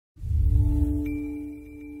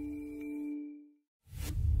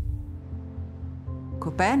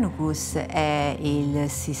Copernicus è il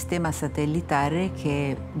sistema satellitare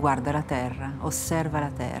che guarda la Terra, osserva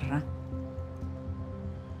la Terra.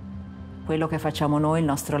 Quello che facciamo noi, il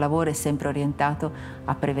nostro lavoro, è sempre orientato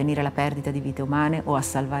a prevenire la perdita di vite umane o a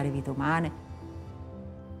salvare vite umane.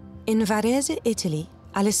 In Varese, Italy,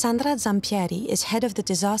 Alessandra Zampieri is head of the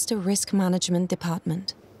Disaster Risk Management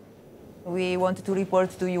Department. We wanted to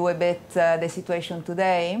report to you a bit the situation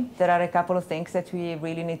today. There are a couple of things that we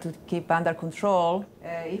really need to keep under control.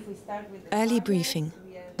 If we start with the Early briefing.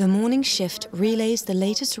 The morning shift relays the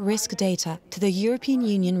latest risk data to the European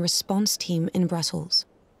Union response team in Brussels.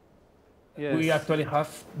 Yes. We actually have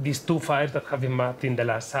these two fires that have been mapped in the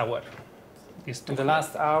last hour. In the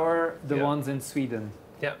last hour, the ones in Sweden.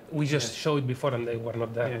 Yeah, we just showed before and they were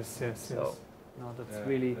not there. Yes. So, no, that's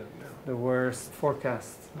really the worst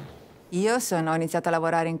forecast. Io ho iniziato a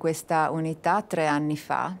lavorare in questa unità 3 anni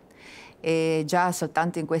fa e già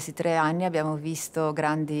soltanto in questi 3 anni abbiamo visto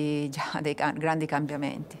grandi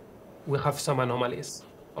cambiamenti. We have some anomalies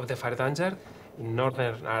of the fire danger in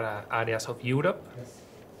northern areas of Europe.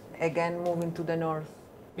 Again, moving to the north.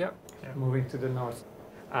 Yeah. Moving to the north.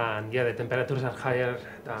 And yeah, the temperatures are higher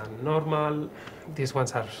than normal. These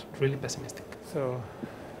ones are really pessimistic. So,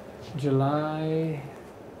 July,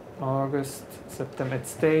 August, September, it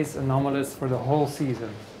stays anomalous for the whole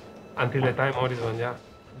season. Until the time horizon, yeah.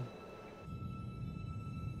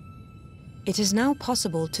 It is now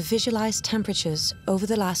possible to visualize temperatures over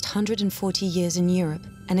the last 140 years in Europe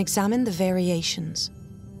and examine the variations.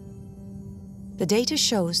 The data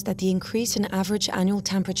shows that the increase in average annual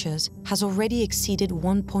temperatures has already exceeded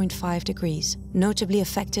 1.5 degrees. Notably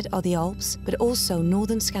affected are the Alps, but also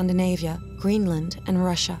northern Scandinavia, Greenland and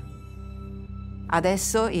Russia.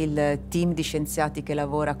 Adesso il team di scienziati che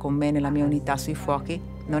lavora con me nella mia unità sui fuochi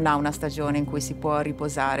non ha una stagione in cui si può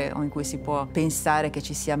riposare o in cui si può pensare che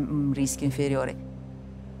ci sia un rischio inferiore.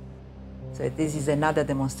 So this is another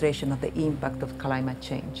demonstration of the impact of climate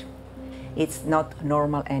change. It's not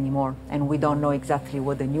normal anymore, and we don't know exactly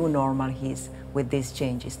what the new normal is with these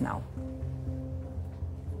changes now.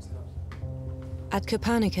 At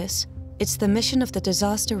Copernicus, it's the mission of the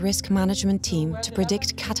disaster risk management team to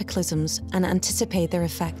predict cataclysms and anticipate their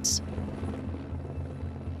effects.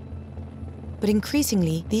 But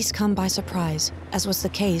increasingly, these come by surprise, as was the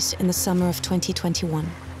case in the summer of 2021.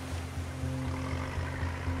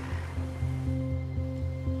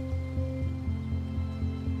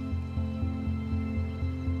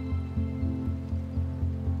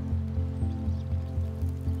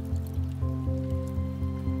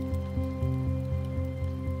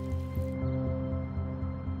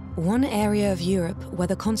 One area of Europe where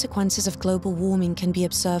the consequences of global warming can be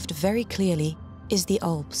observed very clearly is the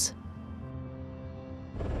Alps.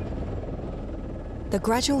 The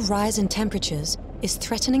gradual rise in temperatures is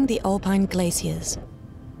threatening the alpine glaciers.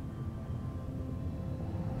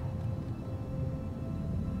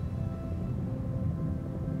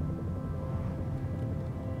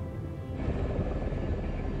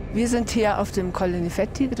 Wir sind hier auf dem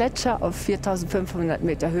Gletscher auf 4.500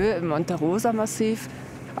 Meter Höhe im Monte Rosa Massiv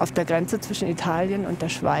auf der Grenze zwischen Italien und der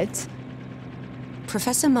Schweiz.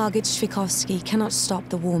 Professor Margit Schwikowski cannot stop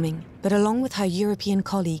the warming, but along with her European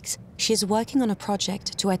colleagues, she is working on a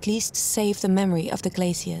project to at least save the memory of the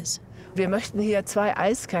glaciers. Wir möchten hier 2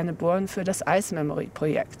 Eiskerne bohren für das Ice Memory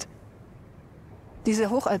Projekt. Diese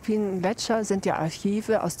hochalpinen Gletscher sind ja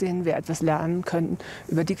Archive, aus denen wir etwas lernen können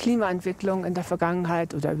über die Klimaentwicklung in der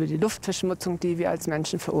Vergangenheit oder über die Luftverschmutzung, die wir als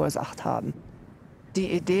Menschen verursacht haben. Die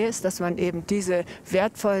Idee ist, dass man eben diese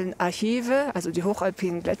wertvollen Archive, also die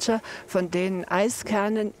hochalpinen Gletscher, von den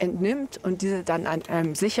Eiskernen entnimmt und diese dann an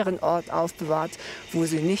einem sicheren Ort aufbewahrt, wo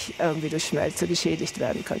sie nicht irgendwie durch Schmelze geschädigt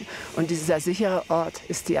werden können. Und dieser sichere Ort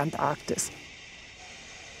ist die Antarktis.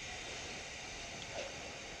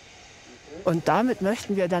 Und damit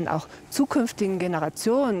möchten wir dann auch zukünftigen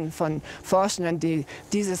Generationen von Forschenden, die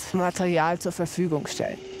dieses Material zur Verfügung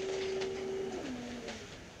stellen.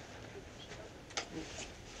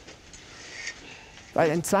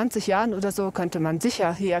 Weil in 20 Jahren oder so könnte man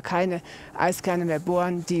sicher hier keine Eiskerne mehr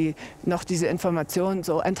bohren, die noch diese Informationen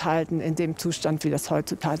so enthalten in dem Zustand, wie das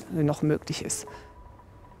heutzutage noch möglich ist.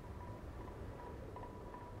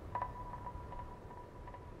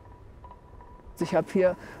 Ich habe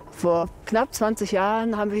hier vor knapp 20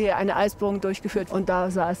 Jahren haben wir hier eine Eisbohrung durchgeführt und da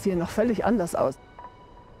sah es hier noch völlig anders aus.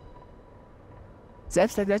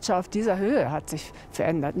 Selbst der Gletscher auf dieser Höhe hat sich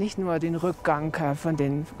verändert. Nicht nur den Rückgang von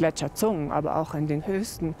den Gletscherzungen, aber auch in den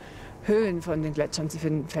höchsten Höhen von den Gletschern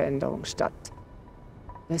finden Veränderungen statt.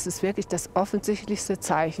 Es ist wirklich das offensichtlichste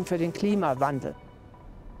Zeichen für den Klimawandel.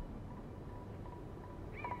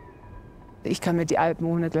 Ich kann mir die Alpen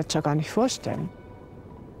ohne Gletscher gar nicht vorstellen.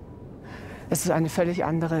 Es ist eine völlig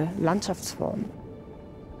andere Landschaftsform.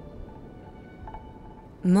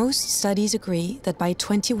 Most studies agree that by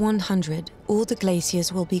 2100, all the glaciers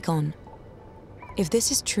will be gone. If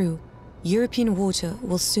this is true, European water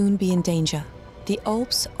will soon be in danger. The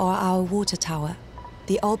Alps are our water tower.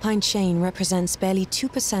 The Alpine chain represents barely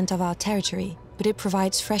 2% of our territory, but it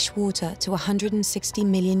provides fresh water to 160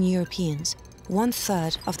 million Europeans,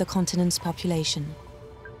 1/3 of the continent's population.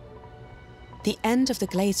 The end of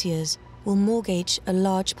the glaciers will mortgage a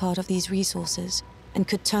large part of these resources and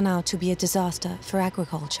could turn out to be a disaster for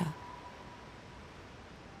agriculture.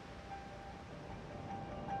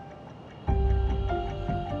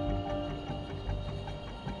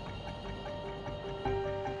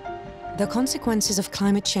 The consequences of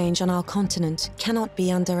climate change on our continent cannot be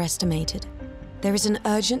underestimated. There is an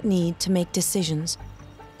urgent need to make decisions,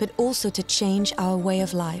 but also to change our way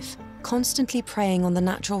of life, constantly preying on the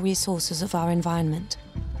natural resources of our environment.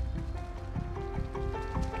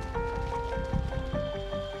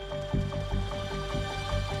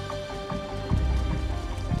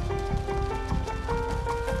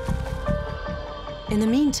 In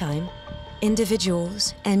the meantime, individuals,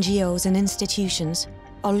 NGOs and institutions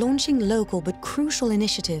are launching local but crucial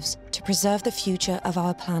initiatives to preserve the future of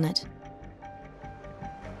our planet,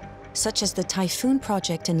 such as the Typhoon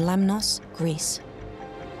Project in Lemnos, Greece.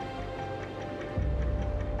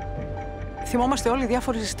 Θυμόμαστε όλοι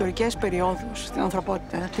διάφορες ιστορικές περιόδους στην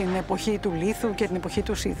ανθρωπότητα. Την εποχή του λίθου και την εποχή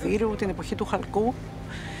του σιδήρου, την εποχή του χαλκού.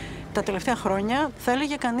 Τα τελευταία χρόνια θα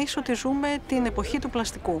έλεγε κανείς ότι ζούμε την εποχή του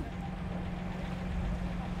πλαστικού.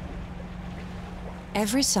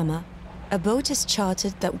 Every summer, a boat is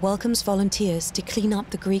chartered that welcomes volunteers to clean up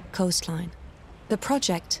the Greek coastline. The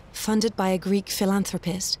project, funded by a Greek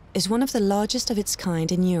philanthropist, is one of the largest of its kind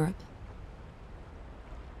in Europe.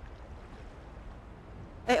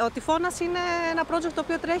 Ο τυφώνας είναι ένα project το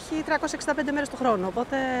οποίο τρέχει 365 μέρες το χρόνο,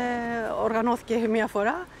 οπότε οργανώθηκε μία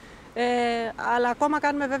φορά. Αλλά ακόμα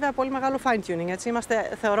κάνουμε βέβαια πολύ μεγάλο fine-tuning. Έτσι.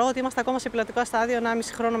 Θεωρώ ότι είμαστε ακόμα σε πιλωτικό στάδιο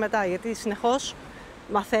 1,5 χρόνο μετά, γιατί συνεχώς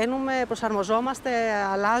μαθαίνουμε, προσαρμοζόμαστε,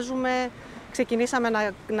 αλλάζουμε. Ξεκινήσαμε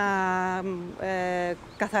να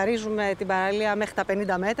καθαρίζουμε την παραλία μέχρι τα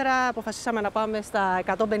 50 μέτρα, αποφασίσαμε να πάμε στα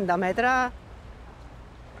 150 μέτρα.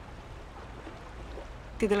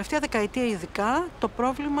 Την τελευταία δεκαετία ειδικά το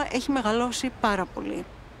πρόβλημα έχει μεγαλώσει πάρα πολύ.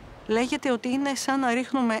 Λέγεται ότι είναι σαν να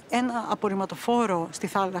ρίχνουμε ένα απορριμματοφόρο στη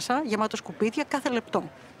θάλασσα γεμάτο σκουπίδια κάθε λεπτό.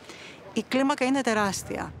 Η κλίμακα είναι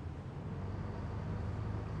τεράστια.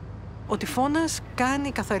 Ο τυφώνας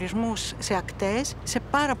κάνει καθαρισμούς σε ακτές σε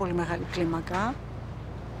πάρα πολύ μεγάλη κλίμακα.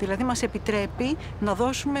 Δηλαδή μας επιτρέπει να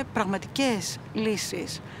δώσουμε πραγματικές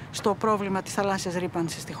λύσεις στο πρόβλημα της θαλάσσιας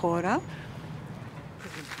ρύπανσης στη χώρα.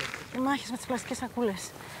 Οι μάχες με τις πλαστικές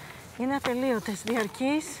σακούλες είναι ατελείωτες,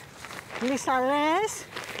 διαρκείς, λυσαλές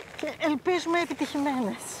και ελπίζουμε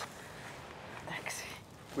επιτυχημένες. Εντάξει.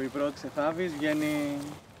 Που η πρώτη εθάβης βγαίνει...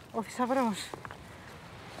 Ο θησαυρός.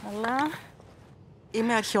 Αλλά...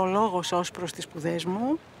 Είμαι αρχαιολόγος ως προς τις σπουδές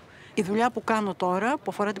μου. Η δουλειά που κάνω τώρα, που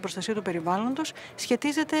αφορά την προστασία του περιβάλλοντος,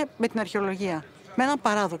 σχετίζεται με την αρχαιολογία, με έναν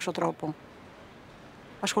παράδοξο τρόπο.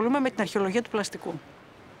 Ασχολούμαι με την αρχαιολογία του πλαστικού.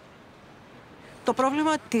 Το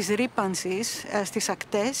πρόβλημα της ρύπανσης στις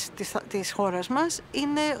ακτές της χώρας μας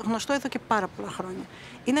είναι γνωστό εδώ και πάρα πολλά χρόνια.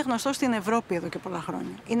 Είναι γνωστό στην Ευρώπη εδώ και πολλά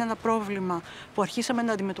χρόνια. Είναι ένα πρόβλημα που αρχίσαμε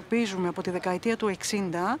να αντιμετωπίζουμε από τη δεκαετία του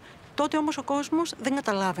 60. Τότε όμως ο κόσμος δεν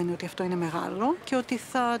καταλάβαινε ότι αυτό είναι μεγάλο και ότι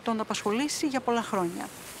θα τον απασχολήσει για πολλά χρόνια.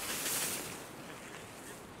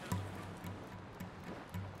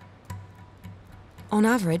 On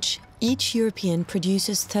average, each European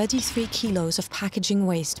produces 33 kilos of packaging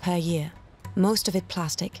waste per year, most of it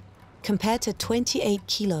plastic, compared to 28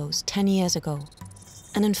 kilos 10 years ago.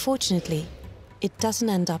 And unfortunately, it doesn't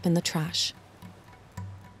end up in the trash.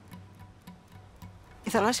 Η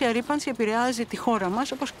θαλάσσια ρύπανση επηρεάζει τη χώρα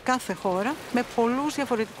μας, όπως κάθε χώρα, με πολλούς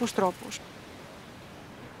διαφορετικούς τρόπους.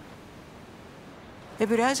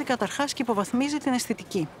 Επηρεάζει καταρχάς και υποβαθμίζει την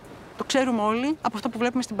αισθητική. Το ξέρουμε όλοι από αυτό που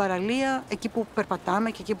βλέπουμε στην παραλία, εκεί που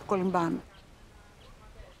περπατάμε και εκεί που κολυμπάμε.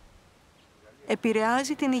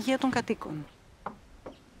 Επηρεάζει την υγεία των κατοίκων.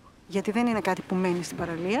 Γιατί δεν είναι κάτι που μένει στην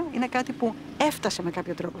παραλία, είναι κάτι που έφτασε με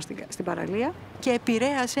κάποιο τρόπο στην παραλία και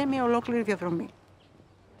επηρέασε μια ολόκληρη διαδρομή.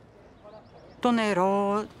 Το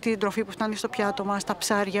νερό, την τροφή που φτάνει στο πιάτο μας, τα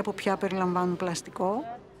ψάρια που πια περιλαμβάνουν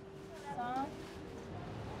πλαστικό.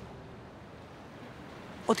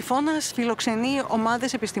 Ο τυφώνας φιλοξενεί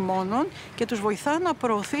ομάδες επιστημόνων και τους βοηθά να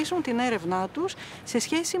προωθήσουν την έρευνά τους σε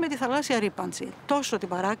σχέση με τη θαλάσσια ρύπανση, τόσο την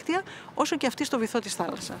παράκτια όσο και αυτή στο βυθό της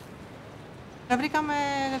θάλασσας. Βρήκαμε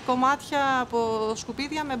κομμάτια από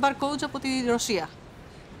σκουπίδια με barcodes από τη Ρωσία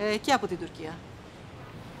και από την Τουρκία.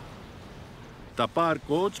 Τα power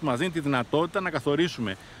codes μας δίνουν τη δυνατότητα να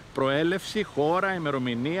καθορίσουμε προέλευση, χώρα,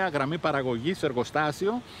 ημερομηνία, γραμμή παραγωγής,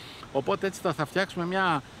 εργοστάσιο. Οπότε έτσι θα φτιάξουμε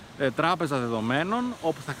μια τράπεζα δεδομένων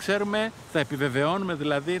όπου θα ξέρουμε, θα επιβεβαιώνουμε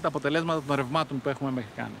δηλαδή τα αποτελέσματα των ρευμάτων που έχουμε μέχρι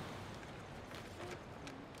κάνει.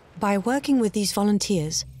 By working with these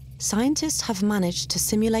volunteers, scientists have managed to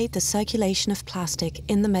simulate the circulation of plastic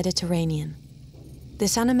in the Mediterranean.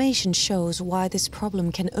 This animation shows why this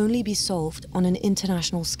problem can only be solved on an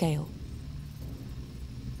international scale.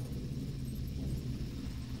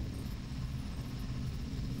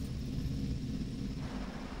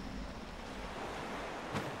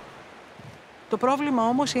 Το πρόβλημα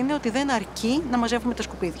όμως είναι ότι δεν αρκεί να μαζεύουμε τα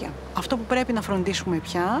σκουπίδια. Αυτό που πρέπει να φροντίσουμε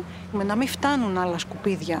πια είναι να μην φτάνουν άλλα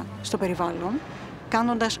σκουπίδια στο περιβάλλον,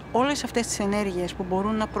 κάνοντας όλες αυτές τις ενέργειες που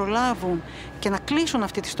μπορούν να προλάβουν και να κλείσουν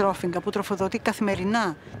αυτή τη στρόφιγγα που τροφοδοτεί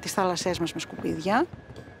καθημερινά τις θάλασσές μας με σκουπίδια.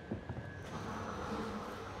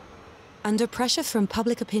 Under pressure from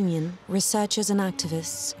public opinion, researchers and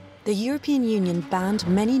activists, the European Union banned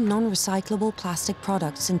many non-recyclable plastic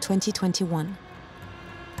products in 2021.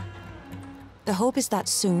 The hope is that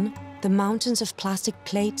soon, the mountains of plastic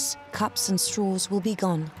plates, cups and straws will be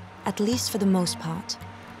gone, at least for the most part.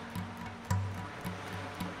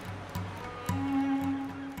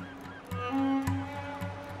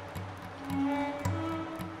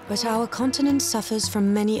 But our continent suffers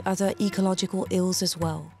from many other ecological ills as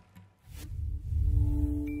well.